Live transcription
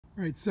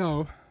All right,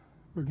 so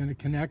we're going to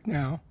connect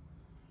now.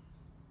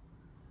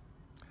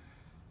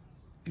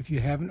 If you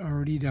haven't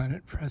already done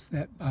it, press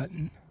that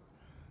button.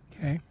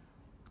 Okay.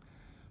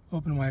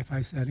 Open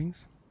Wi-Fi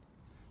settings.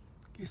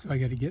 Okay, so I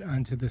got to get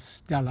onto the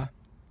Stella.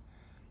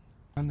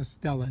 On the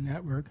Stella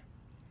network.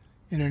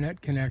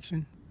 Internet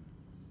connection.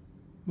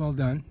 Well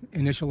done.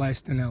 Initialize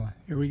Stella.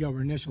 Here we go.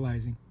 We're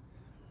initializing.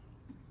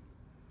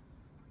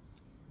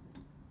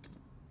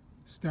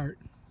 Start.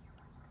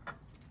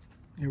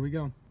 Here we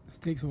go. This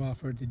takes a while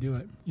for it to do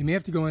it. You may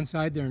have to go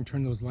inside there and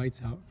turn those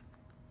lights out.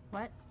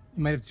 What?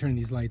 You might have to turn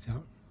these lights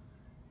out.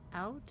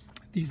 Out?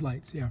 These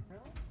lights, yeah.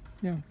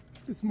 Really? Yeah.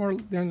 It's more,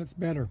 then it's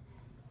better.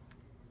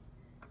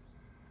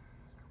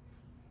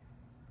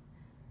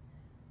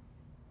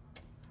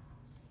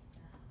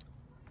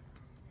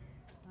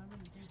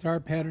 Star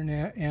pattern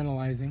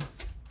analyzing.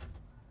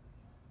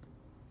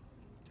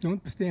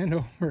 Don't stand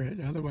over it,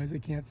 otherwise I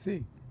can't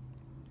see.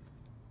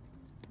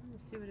 I want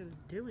to see what it was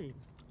doing.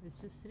 It's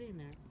just sitting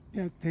there.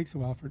 Yeah, it takes a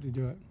while for it to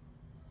do it.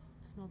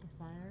 Smell the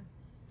fire.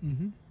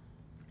 Mm-hmm.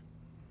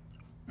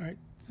 All right,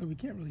 so we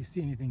can't really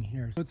see anything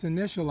here. So it's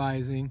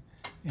initializing,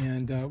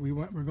 and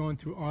we're going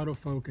through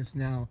autofocus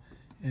now,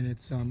 and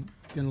it's going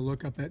to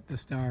look up at the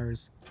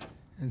stars.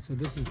 And so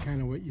this is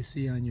kind of what you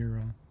see on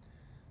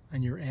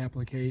your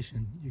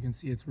application. You can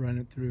see it's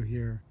running through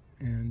here,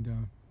 and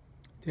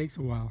it takes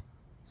a while.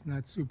 It's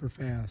not super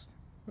fast,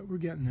 but we're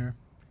getting there.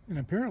 And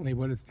apparently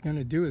what it's going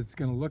to do is it's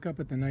going to look up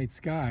at the night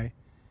sky,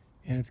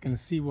 and it's going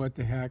to see what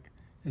the heck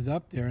is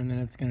up there, and then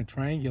it's going to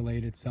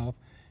triangulate itself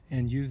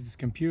and use its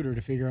computer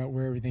to figure out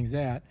where everything's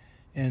at.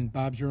 And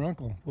Bob's your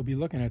uncle. We'll be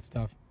looking at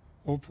stuff,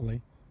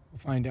 hopefully. We'll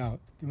find out.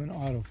 Doing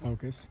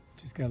autofocus.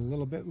 Just got a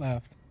little bit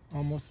left.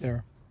 Almost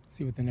there. Let's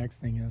see what the next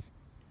thing is.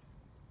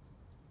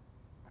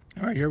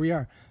 All right, here we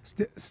are.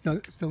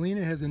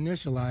 STELLINA has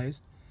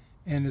initialized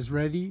and is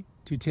ready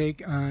to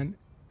take on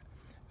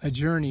a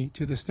journey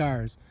to the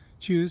stars.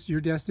 Choose your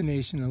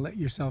destination and let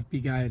yourself be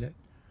guided.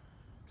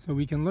 So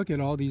we can look at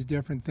all these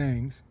different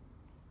things.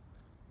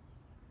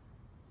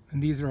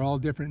 And these are all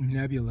different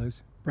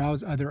nebulas.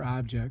 Browse other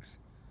objects.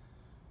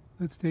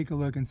 Let's take a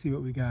look and see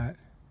what we got.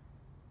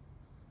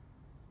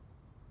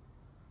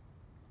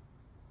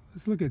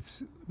 Let's look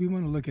at, we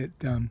want to look at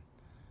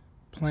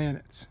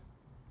planets.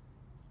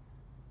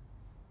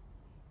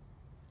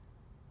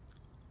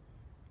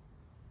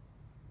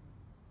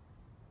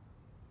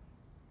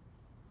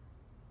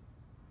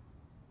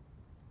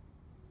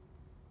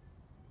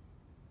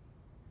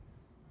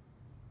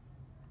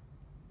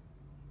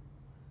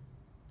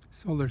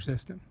 Solar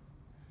system.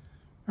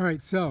 All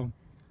right, so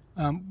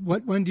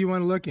what one do you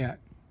want to look at?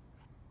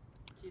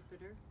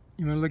 Jupiter.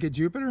 You want to look at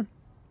Jupiter? All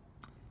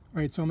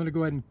right, so I'm going to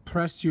go ahead and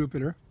press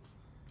Jupiter,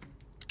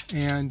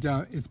 and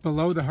it's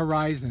below the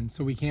horizon,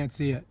 so we can't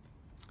see it.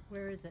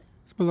 Where is it?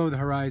 It's below the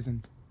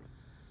horizon.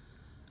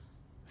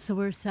 So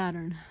where's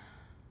Saturn?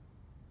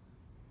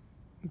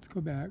 Let's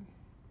go back.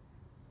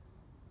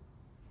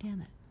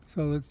 Damn it.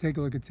 So let's take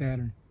a look at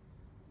Saturn.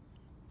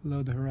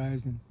 Below the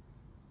horizon.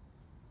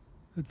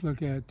 Let's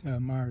look at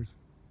Mars.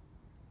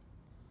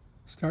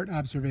 Start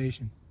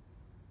observation.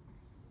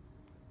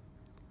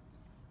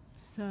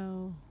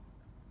 So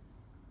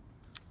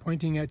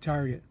Pointing at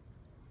target.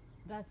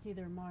 that's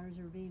either Mars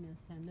or Venus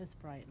and this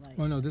bright light.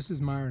 Oh no, this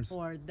is Mars.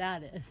 Or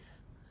that is.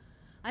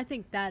 I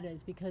think that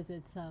is because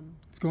it's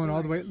It's going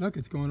all the way, orange. look,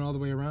 it's going all the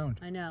way around.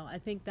 I know. I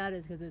think that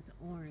is because it's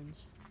orange.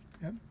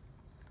 Yep.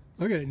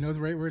 Look at it, it knows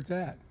right where it's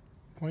at.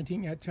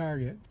 Pointing at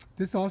target.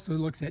 This also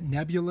looks at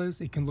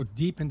nebulas. It can look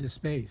deep into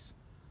space.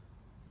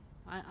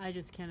 I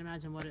just can't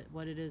imagine what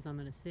it is I'm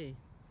going to see.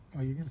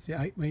 Oh, you're going to see,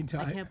 wait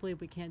until I can't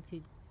believe we can't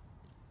see.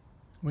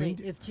 wait.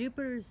 Wait, if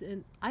Jupiter's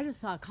in, I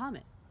just saw a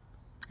comet.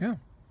 Yeah.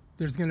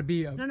 There's going to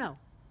be a, No,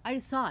 I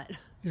just saw it.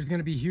 there's going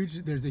to be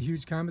there's a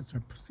huge comet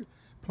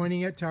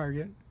pointing at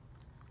target.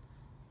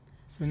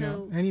 So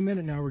now, any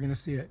minute now, we're going to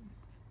see it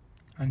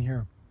on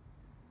here.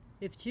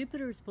 If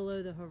Jupiter's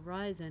below the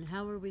horizon,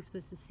 how are we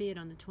supposed to see it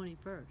on the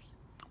 21st?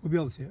 We'll be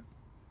able to see it.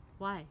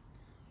 Why?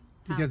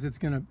 How? Because it's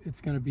gonna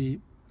be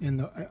in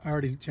the, I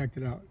already checked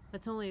it out.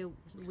 That's only a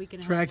week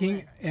and a half Tracking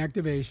away.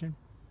 activation,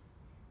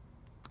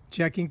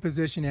 checking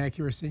position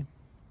accuracy,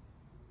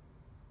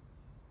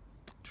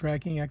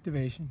 tracking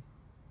activation.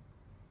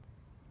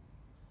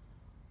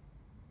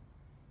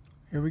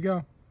 Here we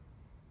go.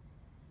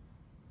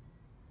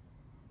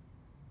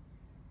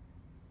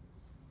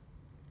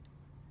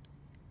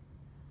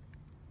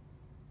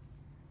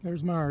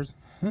 There's Mars.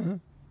 So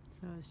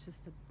it's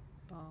just a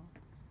ball.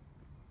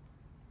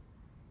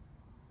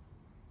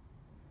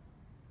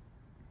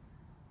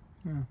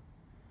 Yeah.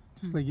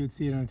 Just like you'd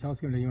see it on a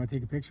telescope. Do you want to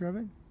take a picture of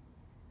it?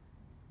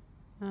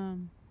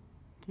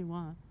 If you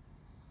want.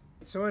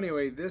 So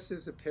anyway, this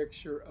is a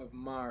picture of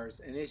Mars,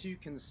 and as you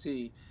can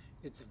see,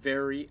 it's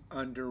very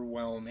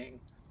underwhelming.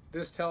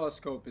 This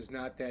telescope is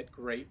not that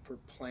great for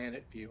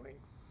planet viewing.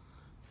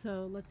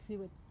 So let's see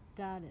what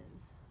that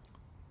is.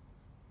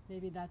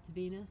 Maybe that's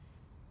Venus.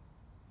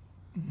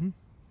 Mm-hmm.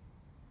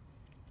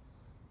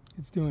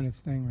 It's doing its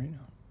thing right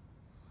now.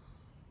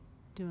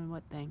 Doing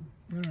what thing?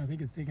 I don't know, I think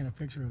it's taking a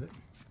picture of it.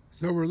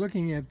 So we're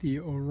looking at the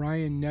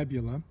Orion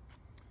Nebula,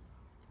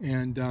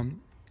 and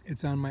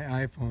it's on my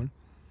iPhone.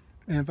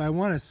 And if I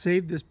want to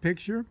save this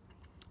picture,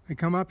 I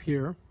come up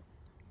here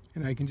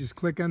and I can just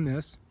click on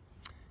this,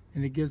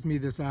 and it gives me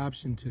this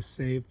option to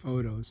save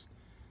photos.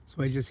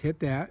 So I just hit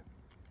that.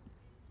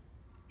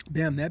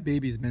 Bam, that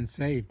baby's been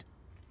saved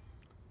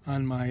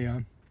on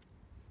my,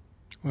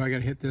 well, I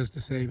gotta hit this to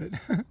save it.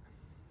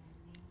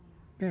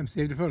 Bam,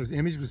 saved to photos.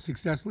 Image was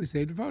successfully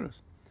saved to photos.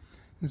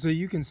 And so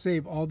you can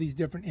save all these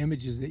different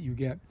images that you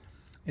get.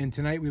 And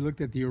tonight we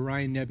looked at the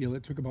Orion Nebula.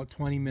 It took about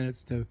 20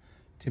 minutes to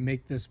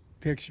make this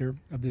picture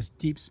of this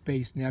deep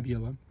space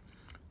nebula.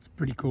 It's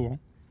pretty cool.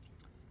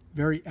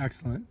 Very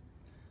excellent.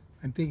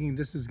 I'm thinking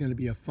this is going to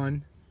be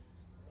I'm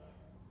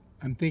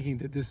thinking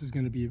that this is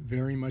going to be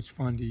very much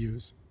fun to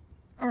use.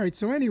 All right,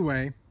 so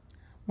anyway,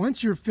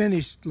 once you're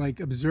finished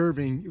like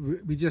observing,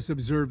 we just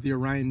observed the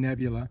Orion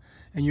Nebula,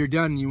 and you're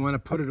done and you want to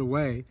put it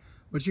away,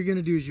 what you're going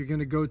to do is you're going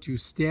to go to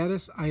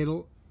Status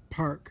Idle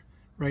Park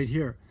right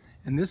here.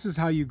 And this is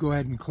how you go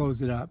ahead and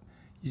close it up.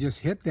 You just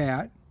hit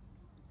that,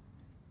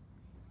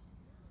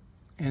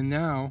 and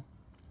now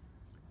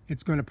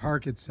it's going to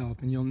park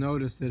itself, and you'll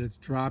notice that it's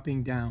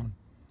dropping down.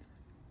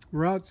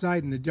 We're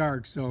outside in the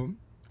dark, so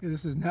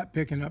this is not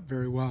picking up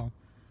very well.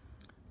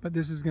 But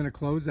this is going to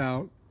close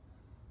out,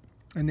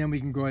 and then we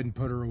can go ahead and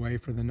put her away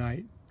for the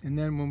night. And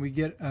then when we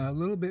get a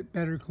little bit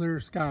better, clearer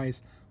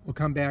skies, we'll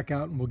come back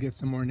out and we'll get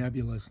some more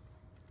nebulas.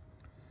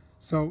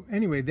 So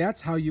anyway, that's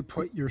how you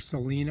put your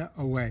Stellina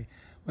away.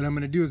 What I'm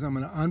going to do is I'm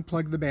going to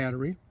unplug the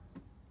battery,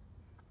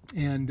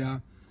 and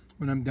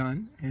when I'm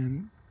done,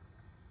 and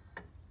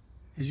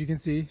as you can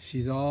see,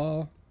 she's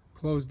all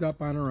closed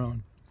up on her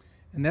own.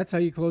 And that's how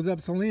you close up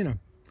Stellina.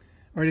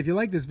 All right, if you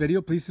like this video,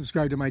 please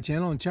subscribe to my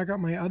channel and check out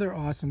my other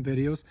awesome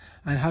videos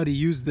on how to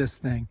use this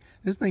thing.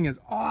 This thing is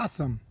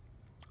awesome.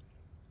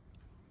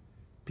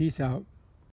 Peace out.